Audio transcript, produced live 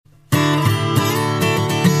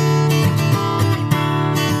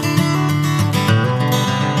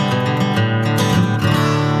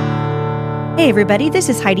Hey, everybody, this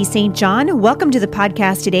is Heidi St. John. Welcome to the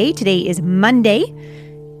podcast today. Today is Monday,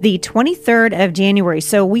 the 23rd of January.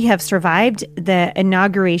 So we have survived the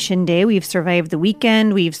inauguration day. We've survived the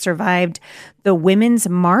weekend. We've survived the Women's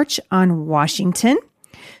March on Washington.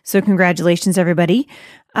 So congratulations, everybody.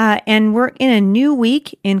 And we're in a new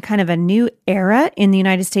week, in kind of a new era in the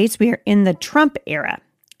United States. We are in the Trump era.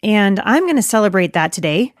 And I'm going to celebrate that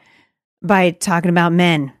today by talking about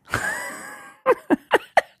men.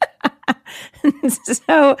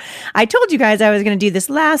 So I told you guys I was going to do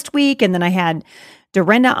this last week, and then I had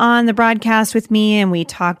Dorinda on the broadcast with me, and we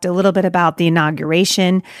talked a little bit about the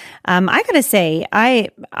inauguration. I got to say,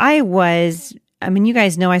 you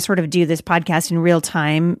guys know I sort of do this podcast in real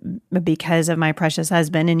time because of my precious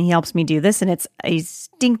husband, and he helps me do this, and it's a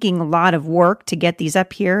stinking lot of work to get these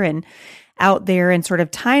up here and out there and sort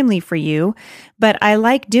of timely for you. But I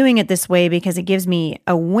like doing it this way because it gives me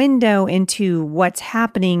a window into what's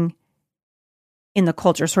happening in the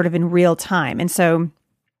culture, sort of in real time. And so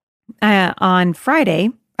on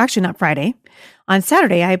Saturday, I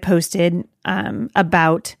posted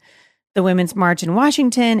about the Women's March in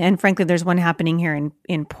Washington. And frankly, there's one happening here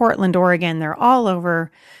in Portland, Oregon. They're all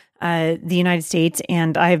over the United States.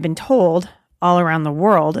 And I have been told all around the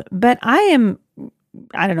world, but I don't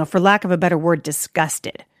know, for lack of a better word,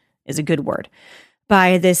 disgusted is a good word,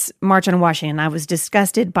 by this March on Washington. I was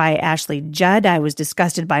disgusted by Ashley Judd. I was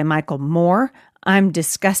disgusted by Michael Moore. I'm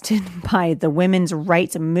disgusted by the women's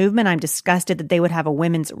rights movement. I'm disgusted that they would have a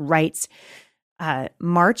women's rights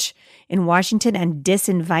march in Washington and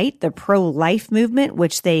disinvite the pro-life movement,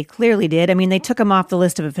 which they clearly did. I mean, they took them off the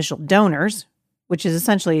list of official donors, which is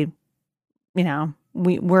essentially,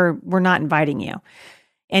 we're not inviting you.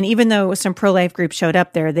 And even though some pro-life groups showed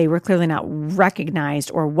up there, they were clearly not recognized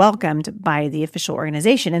or welcomed by the official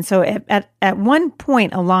organization. And so at one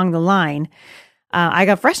point along the line, I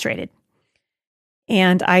got frustrated.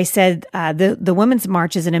 And I said, the Women's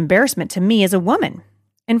March is an embarrassment to me as a woman.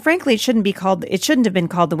 And frankly, it shouldn't have been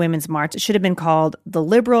called the Women's March. It should have been called the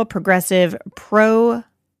liberal, progressive, pro-choice,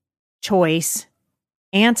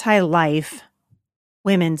 anti-life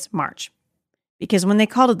Women's March. Because when they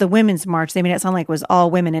called it the Women's March, they made it sound like it was all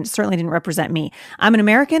women, and it certainly didn't represent me. I'm an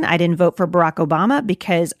American. I didn't vote for Barack Obama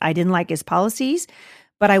because I didn't like his policies,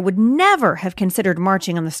 but I would never have considered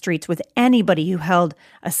marching on the streets with anybody who held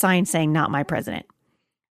a sign saying, "Not my president."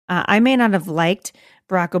 I may not have liked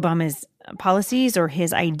Barack Obama's policies or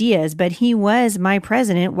his ideas, but he was my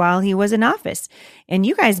president while he was in office. And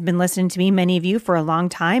you guys have been listening to me, many of you, for a long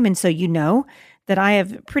time, and so you know that I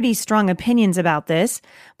have pretty strong opinions about this,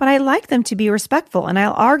 but I like them to be respectful, and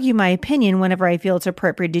I'll argue my opinion whenever I feel it's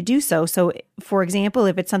appropriate to do so. So, for example,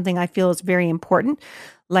 if it's something I feel is very important,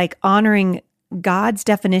 like honoring God's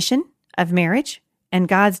definition of marriage and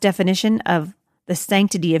God's definition of the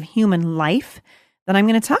sanctity of human life, then I'm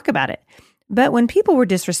going to talk about it. But when people were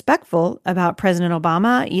disrespectful about President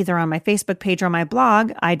Obama, either on my Facebook page or on my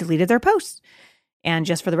blog, I deleted their posts. And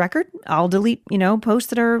just for the record, I'll delete,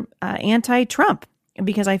 posts that are anti-Trump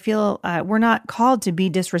because I feel we're not called to be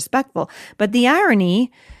disrespectful. But the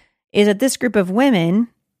irony is that this group of women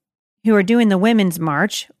who are doing the Women's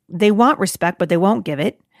March, they want respect, but they won't give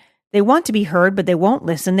it. They want to be heard, but they won't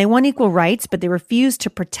listen. They want equal rights, but they refuse to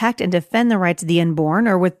protect and defend the rights of the unborn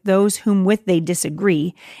or with those whom with they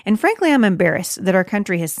disagree. And frankly, I'm embarrassed that our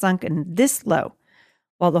country has sunken this low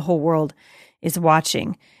while the whole world is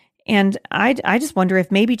watching. And I just wonder if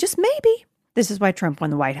maybe, just maybe, this is why Trump won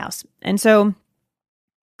the White House. And so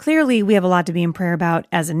clearly we have a lot to be in prayer about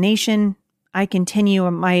as a nation. I continue.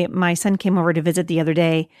 My son came over to visit the other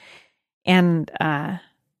day, and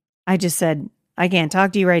I just said, I can't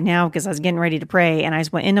talk to you right now because I was getting ready to pray. And I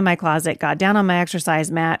just went into my closet, got down on my exercise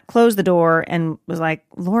mat, closed the door, and was like,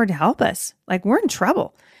 Lord, help us. Like, we're in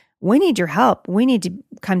trouble. We need your help. We need to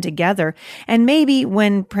come together. And maybe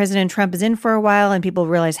when President Trump is in for a while and people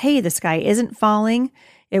realize, hey, the sky isn't falling,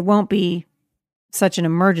 it won't be such an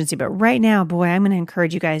emergency. But right now, boy, I'm going to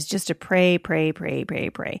encourage you guys just to pray.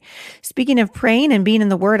 Speaking of praying and being in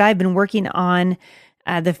the Word, I've been working on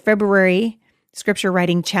the February Scripture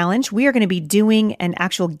Writing Challenge. We are going to be doing an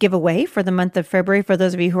actual giveaway for the month of February for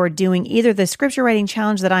those of you who are doing either the Scripture Writing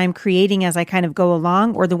Challenge that I'm creating as I kind of go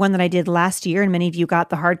along, or the one that I did last year, and many of you got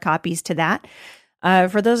the hard copies to that.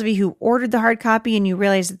 For those of you who ordered the hard copy and you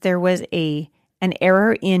realized that there was an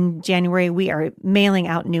error in January, we are mailing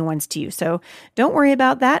out new ones to you. So don't worry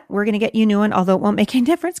about that. We're going to get you a new one, although it won't make any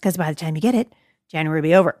difference because by the time you get it, January will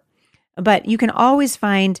be over. But you can always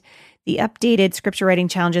find the updated scripture writing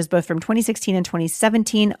challenges, both from 2016 and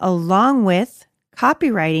 2017, along with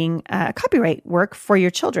copyright work for your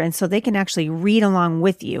children so they can actually read along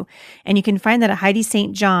with you. And you can find that at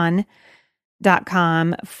HeidiSt.John.com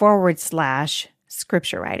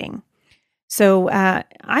scripture writing. So I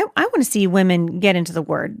want to see women get into the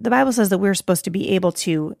Word. The Bible says that we're supposed to be able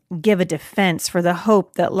to give a defense for the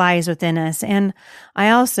hope that lies within us. And I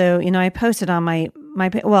also, I posted on I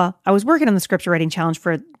was working on the scripture writing challenge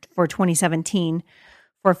for 2017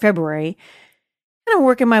 for February, and I'm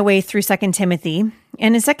working my way through 2 Timothy.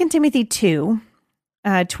 And in 2 Timothy 2,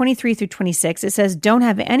 23 through 26, it says, "Don't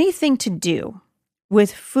have anything to do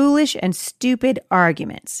with foolish and stupid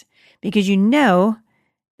arguments, because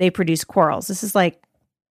they produce quarrels." This is like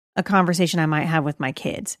a conversation I might have with my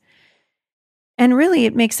kids. And really,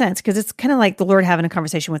 it makes sense because it's kind of like the Lord having a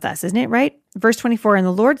conversation with us, isn't it? Right? Verse 24, "And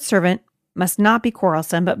the Lord's servant must not be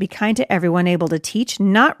quarrelsome, but be kind to everyone, able to teach,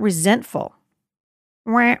 not resentful."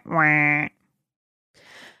 Wah, wah.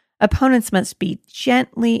 "Opponents must be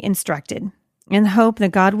gently instructed, in the hope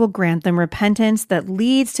that God will grant them repentance that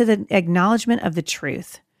leads to the acknowledgement of the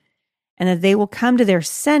truth, and that they will come to their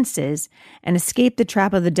senses and escape the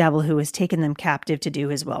trap of the devil who has taken them captive to do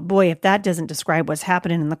his will." Boy, if that doesn't describe what's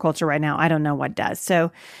happening in the culture right now, I don't know what does.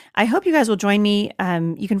 So I hope you guys will join me.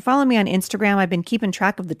 You can follow me on Instagram. I've been keeping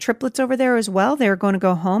track of the triplets over there as well. They're going to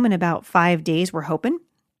go home in about 5 days, we're hoping.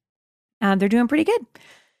 They're doing pretty good.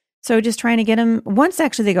 So just trying to get them, once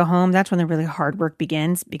actually they go home, that's when the really hard work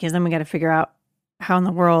begins, because then we got to figure out how in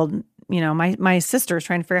the world, my sister is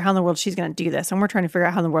trying to figure out how in the world she's going to do this. And we're trying to figure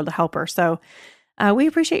out how in the world to help her. So we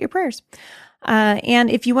appreciate your prayers.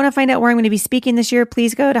 And if you want to find out where I'm going to be speaking this year,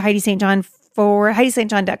 please go to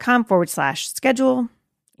HeidiSt.John/schedule.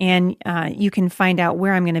 And you can find out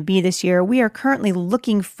where I'm going to be this year. We are currently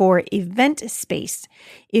looking for event space.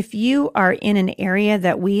 If you are in an area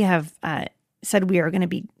that we have said we are going to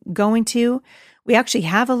be going to, we actually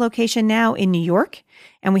have a location now in New York,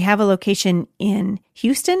 and we have a location in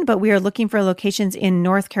Houston, but we are looking for locations in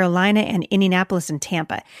North Carolina and Indianapolis and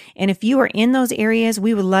Tampa. And if you are in those areas,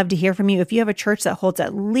 we would love to hear from you. If you have a church that holds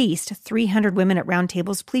at least 300 women at round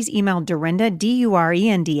tables, please email Durenda,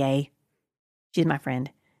 Durenda. She's my friend.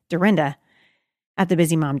 Durenda at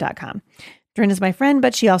thebusymom.com. Dorinda's my friend,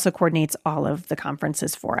 but she also coordinates all of the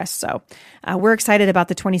conferences for us. So we're excited about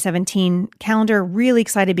the 2017 calendar, really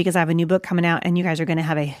excited because I have a new book coming out, and you guys are going to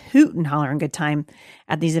have a hoot and holler and good time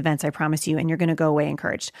at these events, I promise you, and you're going to go away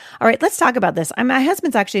encouraged. All right, let's talk about this. My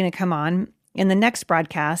husband's actually going to come on in the next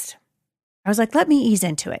broadcast. I was like, let me ease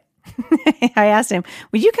into it. I asked him,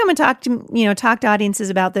 would you come and talk to audiences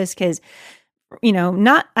about this? Because,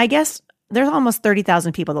 I guess there's almost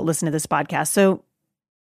 30,000 people that listen to this podcast. So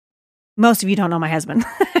most of you don't know my husband.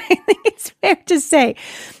 I think it's fair to say.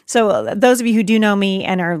 So those of you who do know me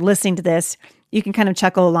and are listening to this, you can kind of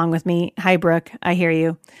chuckle along with me. Hi, Brooke. I hear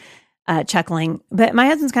you chuckling. But my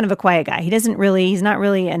husband's kind of a quiet guy. He's not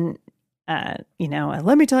really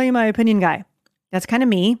let me tell you my opinion guy. That's kind of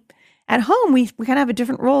me. At home, we kind of have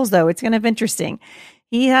different roles, though. It's kind of interesting.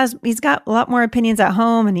 He's got a lot more opinions at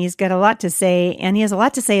home, and he's got a lot to say, and he has a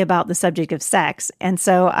lot to say about the subject of sex. And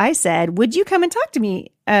so I said, would you come and talk to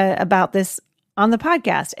me about this on the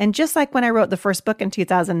podcast? And just like when I wrote the first book in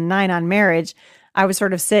 2009 on marriage, I would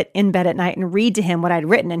sort of sit in bed at night and read to him what I'd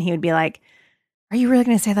written, and he would be like, are you really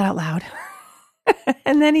going to say that out loud?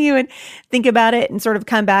 And then he would think about it and sort of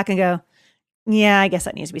come back and go, yeah, I guess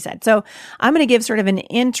that needs to be said. So I'm going to give sort of an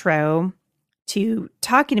intro to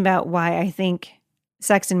talking about why I think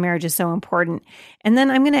sex and marriage is so important. And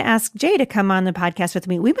then I'm going to ask Jay to come on the podcast with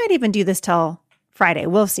me. We might even do this till Friday.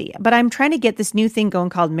 We'll see. But I'm trying to get this new thing going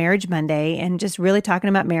called Marriage Monday, and just really talking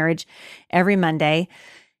about marriage every Monday,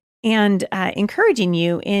 and encouraging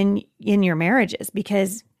you in your marriages,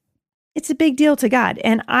 because it's a big deal to God.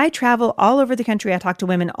 And I travel all over the country. I talk to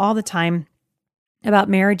women all the time about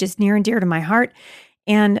marriage. Is near and dear to my heart.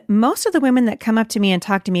 And most of the women that come up to me and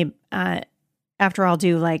talk to me after I'll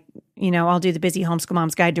do the Busy Homeschool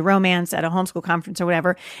Mom's Guide to Romance at a homeschool conference or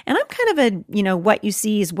whatever. And I'm kind of a, what you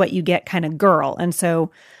see is what you get kind of girl. And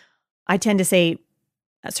so I tend to say,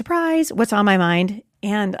 surprise, what's on my mind?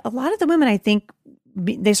 And a lot of the women, I think,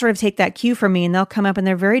 they sort of take that cue from me, and they'll come up and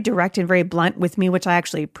they're very direct and very blunt with me, which I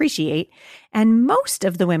actually appreciate. And most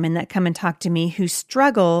of the women that come and talk to me who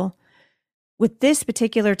struggle with this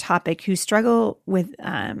particular topic, who struggle with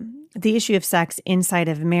the issue of sex inside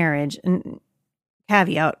of marriage, and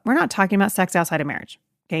caveat, we're not talking about sex outside of marriage,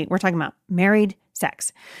 okay? We're talking about married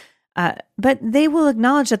sex. But they will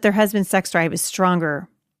acknowledge that their husband's sex drive is stronger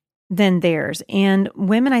than theirs. And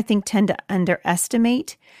women, I think, tend to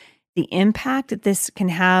underestimate the impact that this can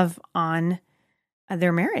have on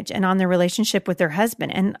their marriage and on their relationship with their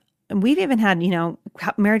husband. And we've even had,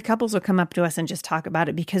 married couples will come up to us and just talk about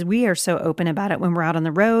it, because we are so open about it when we're out on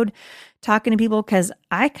the road talking to people, because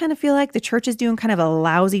I kind of feel like the church is doing kind of a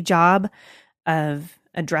lousy job of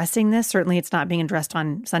addressing this. Certainly it's not being addressed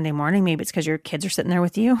on Sunday morning. Maybe it's because your kids are sitting there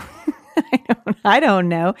with you. I don't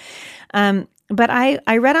know. But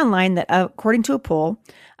I read online that according to a poll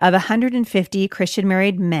of 150 Christian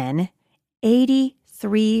married men,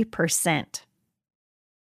 83%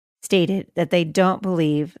 stated that they don't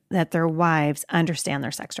believe that their wives understand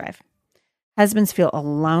their sex drive. Husbands feel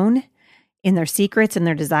alone in their secrets and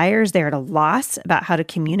their desires. They're at a loss about how to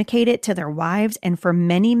communicate it to their wives. And for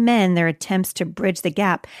many men, their attempts to bridge the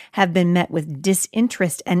gap have been met with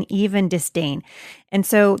disinterest and even disdain. And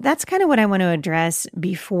so that's kind of what I want to address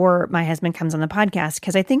before my husband comes on the podcast,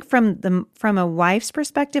 because I think from a wife's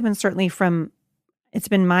perspective, and certainly it's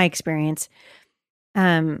been my experience,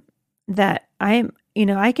 that I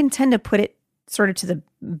can tend to put it sort of to the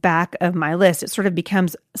back of my list. It sort of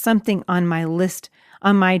becomes something on my list,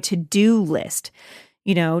 on my to-do list.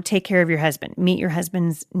 Take care of your husband, meet your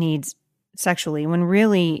husband's needs sexually, when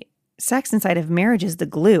really sex inside of marriage is the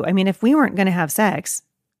glue. I mean, if we weren't going to have sex,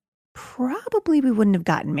 probably we wouldn't have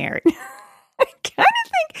gotten married. I kind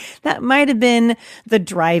of think that might have been the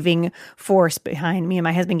driving force behind me and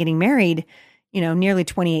my husband getting married, nearly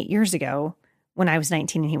 28 years ago when I was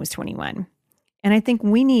 19 and he was 21. And I think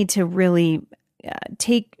we need to really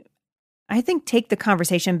take the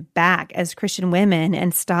conversation back as Christian women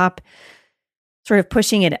and stop sort of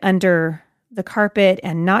pushing it under the carpet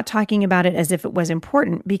and not talking about it as if it was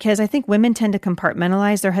important, because I think women tend to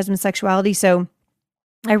compartmentalize their husband's sexuality. So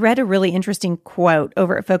I read a really interesting quote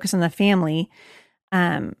over at Focus on the Family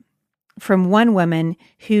from one woman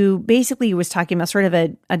who basically was talking about sort of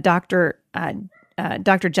a Dr.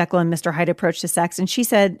 Jekyll and Mr. Hyde approach to sex. And she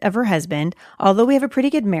said of her husband, although we have a pretty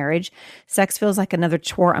good marriage, sex feels like another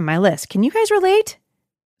chore on my list. Can you guys relate?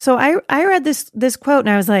 So I read this quote and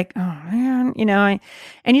I was like, oh man,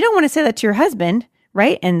 and you don't want to say that to your husband,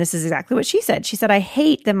 right? And this is exactly what she said. She said, I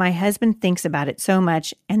hate that my husband thinks about it so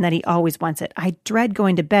much and that he always wants it. I dread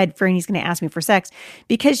going to bed fearing he's going to ask me for sex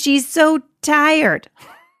because she's so tired.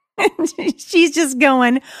 She's just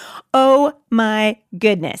going, oh my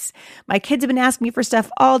goodness. My kids have been asking me for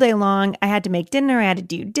stuff all day long. I had to make dinner. I had to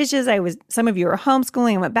do dishes. Some of you are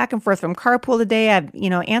homeschooling. I went back and forth from carpool today. I've,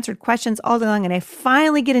 answered questions all day long, and I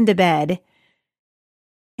finally get into bed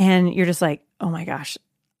and you're just like, oh my gosh,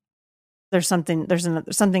 there's something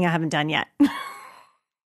I haven't done yet.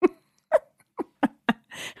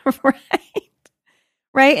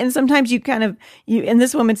 Right. And sometimes and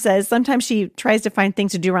this woman says, sometimes she tries to find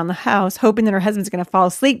things to do around the house, hoping that her husband's going to fall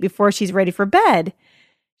asleep before she's ready for bed.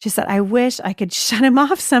 She said, I wish I could shut him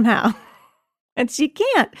off somehow. And she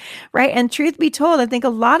can't. Right. And truth be told, I think a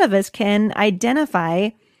lot of us can identify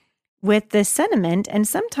with this sentiment. And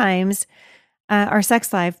sometimes our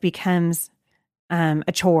sex life becomes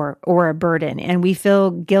a chore or a burden, and we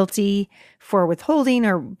feel guilty for withholding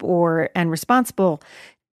and responsible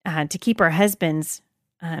to keep our husbands'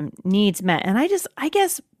 needs met. And I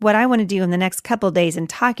guess what I want to do in the next couple of days in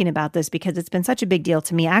talking about this, because it's been such a big deal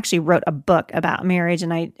to me, I actually wrote a book about marriage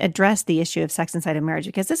and I addressed the issue of sex inside of marriage,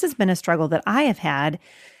 because this has been a struggle that I have had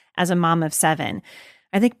as a mom of 7.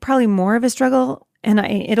 I think probably more of a struggle, and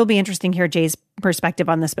it'll be interesting to hear Jay's perspective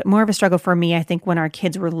on this, but more of a struggle for me, I think, when our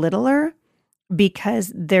kids were littler,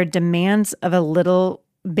 because their demands of a little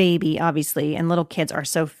baby, obviously, and little kids are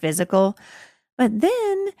so physical. But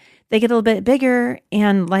then they get a little bit bigger,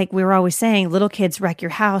 and like we were always saying, little kids wreck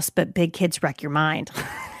your house, but big kids wreck your mind.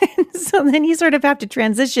 So then you sort of have to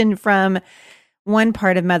transition from one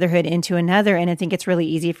part of motherhood into another, and I think it's really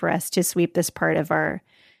easy for us to sweep this part of our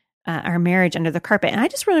marriage under the carpet. And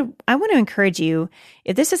I want to encourage you,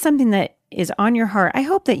 if this is something that is on your heart, I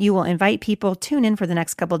hope that you will invite people, tune in for the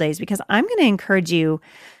next couple of days, because I'm going to encourage you.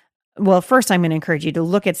 Well, first, I'm going to encourage you to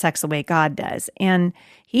look at sex the way God does. And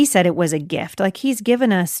he said it was a gift, like he's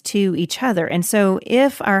given us to each other. And so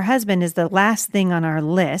if our husband is the last thing on our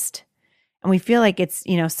list and we feel like it's,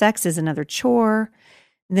 sex is another chore,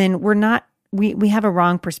 then we have a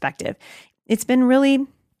wrong perspective. It's been really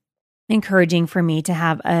encouraging for me to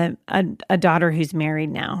have a daughter who's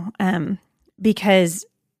married now, because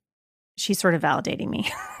she's sort of validating me.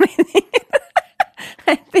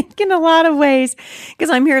 I think in a lot of ways, because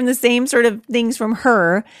I'm hearing the same sort of things from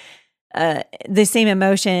her, the same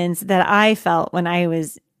emotions that I felt when I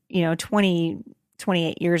was,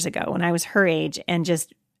 28 years ago, when I was her age, and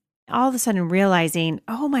just all of a sudden realizing,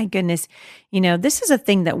 oh my goodness, this is a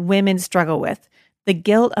thing that women struggle with, the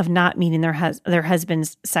guilt of not meeting their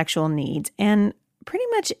husband's sexual needs. And pretty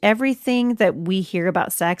much everything that we hear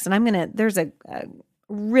about sex, and there's a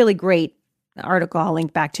really great article I'll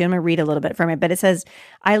link back to. I'm going to read a little bit from it, but it says,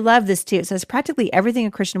 I love this too. It says, practically everything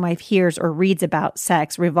a Christian wife hears or reads about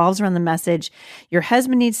sex revolves around the message, your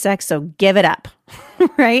husband needs sex, so give it up,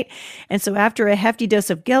 right? And so after a hefty dose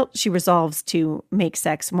of guilt, she resolves to make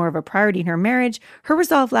sex more of a priority in her marriage. Her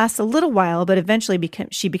resolve lasts a little while, but eventually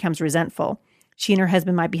she becomes resentful. She and her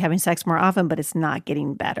husband might be having sex more often, but it's not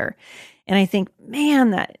getting better. And I think,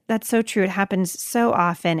 man, that's so true. It happens so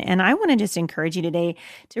often. And I want to just encourage you today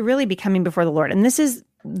to really be coming before the Lord. And this is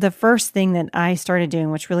the first thing that I started doing,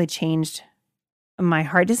 which really changed my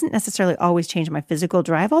heart. It doesn't necessarily always change my physical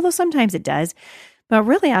drive, although sometimes it does. But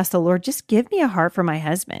really ask the Lord, just give me a heart for my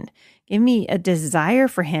husband. Give me a desire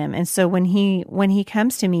for him. And so when he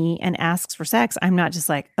comes to me and asks for sex, I'm not just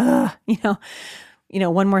like,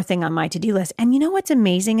 one more thing on my to-do list. And you know what's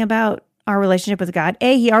amazing about our relationship with God?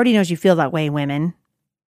 He already knows you feel that way, women.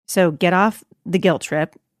 So get off the guilt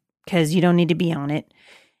trip because you don't need to be on it.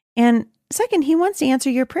 And second, he wants to answer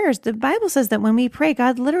your prayers. The Bible says that when we pray,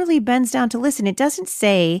 God literally bends down to listen. God doesn't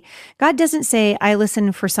say, I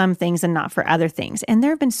listen for some things and not for other things. And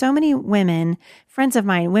there have been so many women, friends of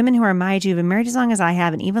mine, women who are my age, who've been married as long as I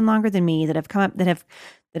have and even longer than me, that have come up,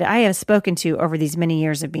 that I have spoken to over these many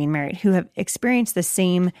years of being married, who have experienced the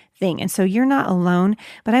same thing. And so you're not alone,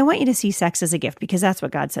 but I want you to see sex as a gift because that's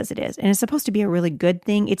what God says it is. And it's supposed to be a really good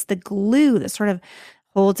thing. It's the glue that sort of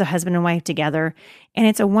holds a husband and wife together. And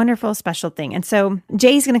it's a wonderful, special thing. And so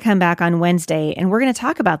Jay's going to come back on Wednesday and we're going to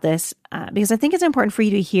talk about this because I think it's important for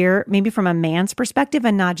you to hear maybe from a man's perspective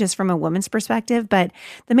and not just from a woman's perspective. But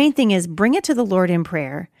the main thing is bring it to the Lord in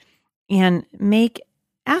prayer and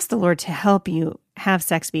ask the Lord to help you have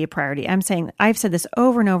sex be a priority. I've said this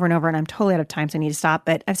over and over and over, and I'm totally out of time, so I need to stop.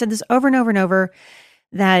 But I've said this over and over and over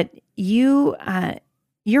that you're going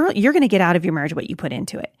to get out of your marriage what you put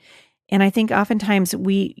into it. And I think oftentimes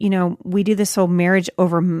we do this whole marriage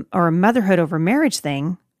over or motherhood over marriage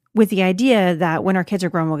thing with the idea that when our kids are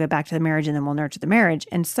grown, we'll get back to the marriage and then we'll nurture the marriage.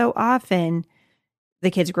 And so often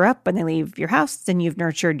the kids grow up and they leave your house, then you've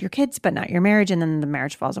nurtured your kids, but not your marriage. And then the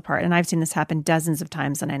marriage falls apart. And I've seen this happen dozens of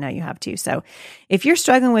times. And I know you have too. So if you're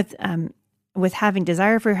struggling with having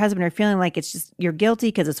desire for your husband or feeling like it's just, you're guilty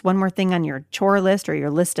because it's one more thing on your chore list or your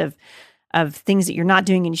list of things that you're not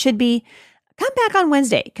doing and you should be, come back on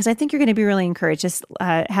Wednesday. Cause I think you're going to be really encouraged. Just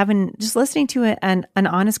listening to an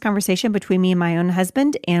honest conversation between me and my own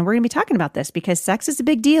husband. And we're going to be talking about this because sex is a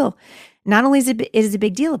big deal. Not only is it a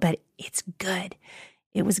big deal, but it's good.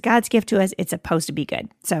 It was God's gift to us. It's supposed to be good.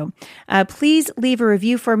 So please leave a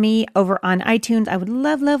review for me over on iTunes. I would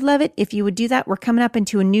love, love, love it if you would do that. We're coming up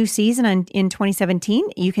into a new season in 2017.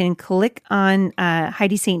 You can click on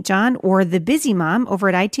Heidi St. John or The Busy Mom over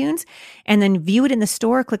at iTunes and then view it in the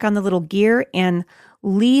store. Click on the little gear and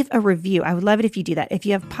leave a review. I would love it if you do that. If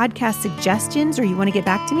you have podcast suggestions or you want to get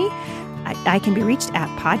back to me, I can be reached at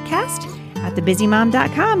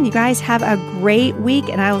podcast@thebusymom.com. You guys have a great week,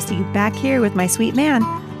 and I will see you back here with my sweet man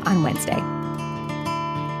on Wednesday.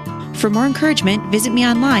 For more encouragement, visit me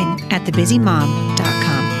online at thebusymom.com.